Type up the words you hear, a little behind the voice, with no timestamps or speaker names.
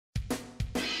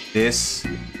This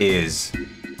is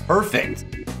perfect.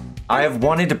 I have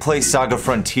wanted to play Saga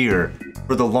Frontier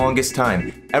for the longest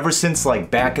time. Ever since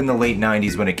like back in the late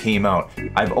 90s when it came out,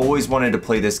 I've always wanted to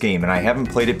play this game, and I haven't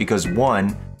played it because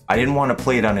one, I didn't want to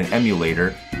play it on an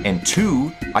emulator, and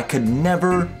two, I could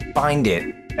never find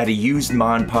it at a used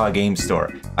Ma game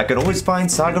store. I could always find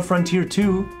Saga Frontier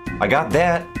 2. I got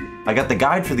that. I got the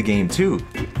guide for the game too,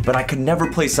 but I could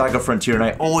never play Saga Frontier, and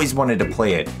I always wanted to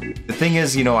play it. The thing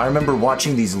is, you know, I remember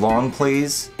watching these long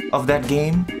plays of that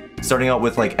game, starting out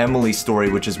with like Emily's story,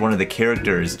 which is one of the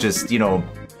characters, just, you know,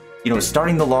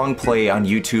 starting the long play on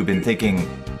YouTube and thinking,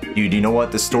 dude, you know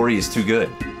what? The story is too good.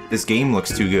 This game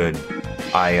looks too good.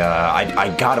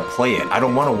 I gotta play it. I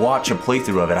don't want to watch a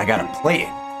playthrough of it. I gotta play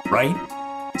it, right?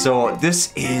 So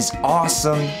this is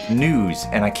awesome news,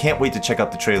 and I can't wait to check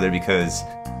out the trailer because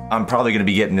I'm probably gonna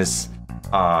be getting this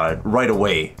right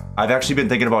away. I've actually been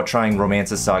thinking about trying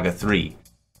Romance's Saga 3.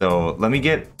 So let me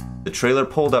get the trailer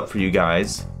pulled up for you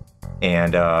guys,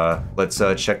 and let's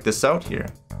check this out here.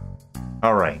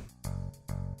 All right.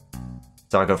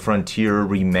 Saga Frontier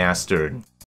Remastered.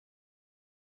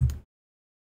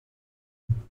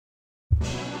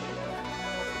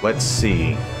 Let's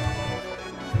see.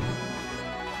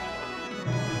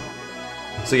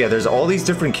 So yeah, there's all these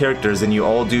different characters, and you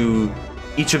all do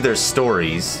each of their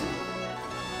stories.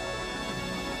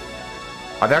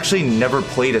 I've actually never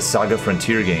played a Saga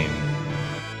Frontier game.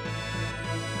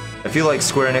 I feel like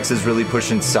Square-Enix is really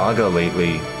pushing Saga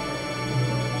lately,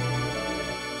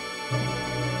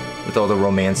 with all the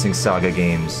romancing Saga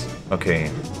games. Okay.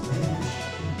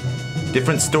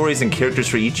 Different stories and characters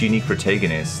for each unique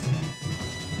protagonist.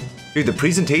 Dude, the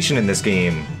presentation in this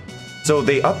game... So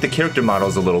they upped the character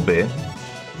models a little bit.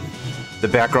 The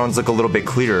backgrounds look a little bit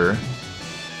clearer.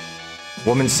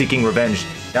 Woman seeking revenge.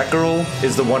 That girl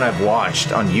is the one I've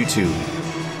watched on YouTube.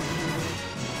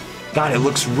 God, it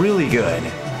looks really good.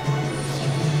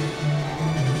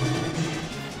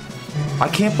 I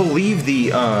can't believe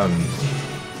the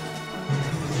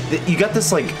you got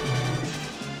this like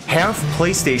half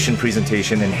PlayStation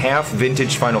presentation and half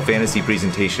vintage Final Fantasy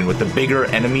presentation with the bigger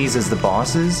enemies as the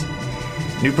bosses.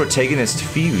 New protagonist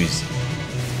Fuse.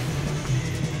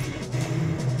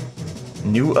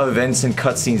 New events and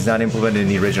cutscenes not implemented in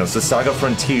the original. So Saga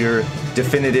Frontier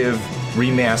Definitive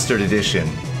Remastered Edition.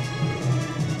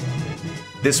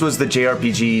 This was the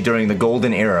JRPG during the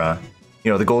golden era.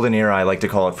 You know, the golden era, I like to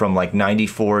call it, from like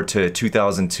 94 to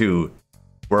 2002,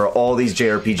 where all these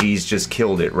JRPGs just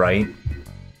killed it, right?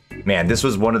 Man, this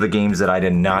was one of the games that I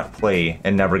did not play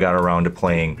and never got around to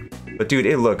playing. But dude,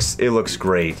 it looks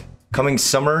great. Coming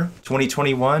summer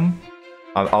 2021,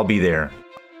 I'll be there.